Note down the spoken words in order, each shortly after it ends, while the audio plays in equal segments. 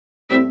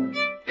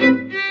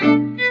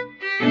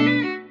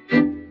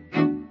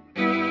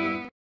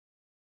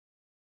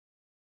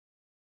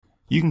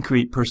You can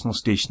create personal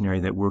stationery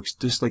that works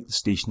just like the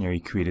stationery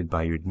created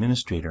by your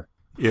administrator.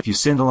 If you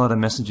send a lot of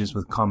messages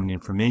with common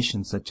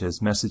information, such as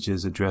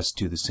messages addressed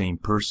to the same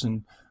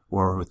person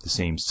or with the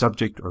same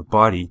subject or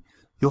body,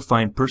 you'll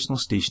find personal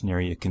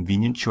stationery a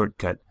convenient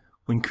shortcut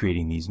when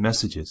creating these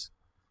messages.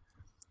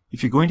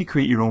 If you're going to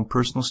create your own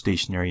personal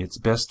stationery, it's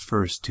best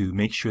first to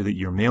make sure that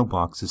your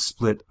mailbox is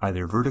split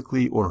either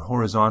vertically or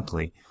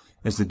horizontally,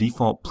 as the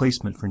default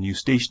placement for new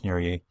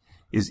stationery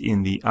is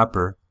in the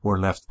upper or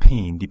left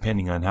pane,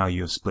 depending on how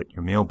you have split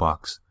your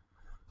mailbox.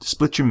 To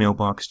split your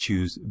mailbox,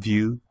 choose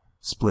View,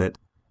 Split,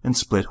 and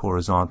Split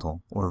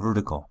Horizontal or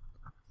Vertical.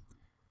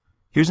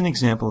 Here's an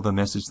example of a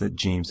message that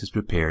James has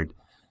prepared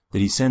that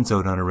he sends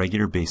out on a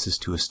regular basis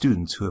to his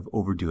students who have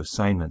overdue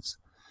assignments.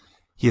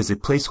 He has a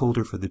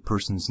placeholder for the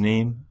person's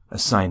name,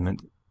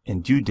 assignment,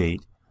 and due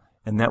date,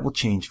 and that will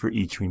change for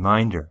each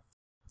reminder.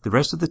 The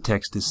rest of the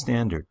text is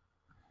standard.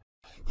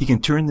 He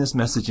can turn this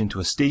message into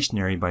a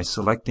stationery by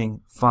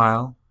selecting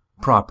File,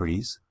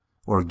 Properties,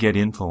 or Get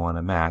Info on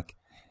a Mac,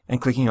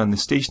 and clicking on the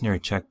Stationery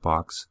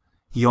checkbox.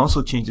 He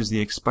also changes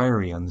the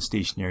expiry on the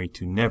stationery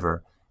to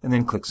Never, and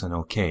then clicks on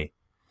OK.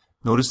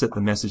 Notice that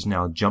the message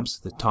now jumps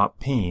to the top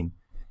pane,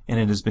 and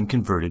it has been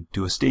converted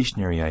to a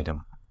stationery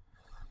item.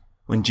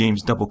 When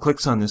James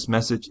double-clicks on this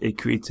message, it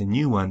creates a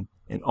new one,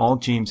 and all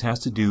James has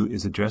to do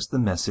is address the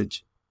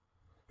message,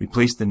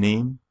 replace the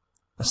name,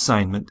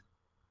 assignment,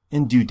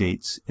 and due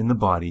dates in the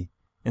body,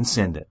 and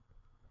send it.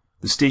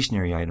 The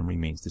stationery item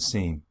remains the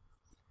same.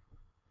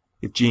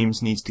 If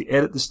James needs to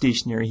edit the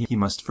stationery, he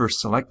must first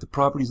select the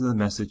properties of the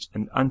message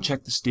and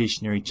uncheck the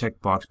stationery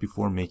checkbox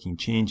before making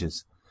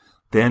changes.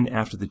 Then,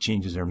 after the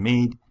changes are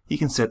made, he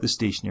can set the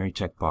stationery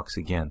checkbox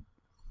again.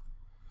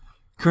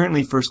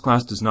 Currently,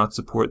 FirstClass does not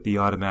support the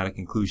automatic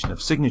inclusion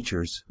of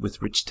signatures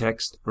with rich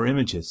text or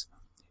images.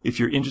 If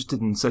you're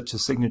interested in such a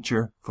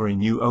signature for a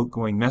new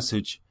outgoing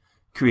message,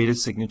 create a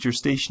signature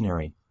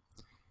stationery.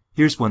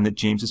 Here's one that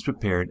James has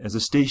prepared as a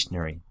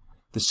stationery.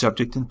 The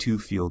subject and two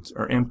fields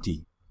are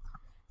empty.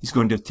 He's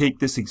going to take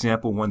this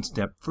example one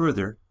step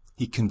further.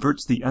 He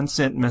converts the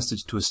unsent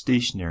message to a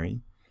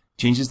stationery,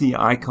 changes the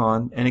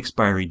icon and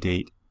expiry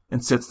date,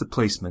 and sets the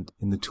placement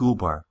in the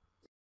toolbar.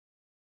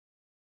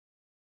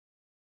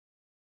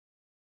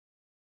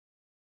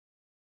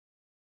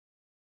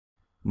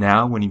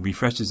 Now, when he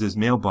refreshes his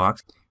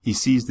mailbox, he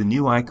sees the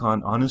new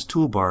icon on his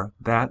toolbar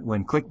that,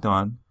 when clicked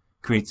on,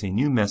 creates a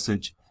new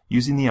message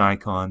using the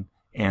icon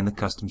and the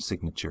custom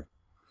signature.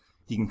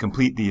 He can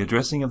complete the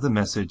addressing of the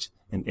message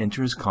and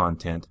enter his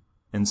content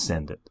and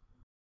send it.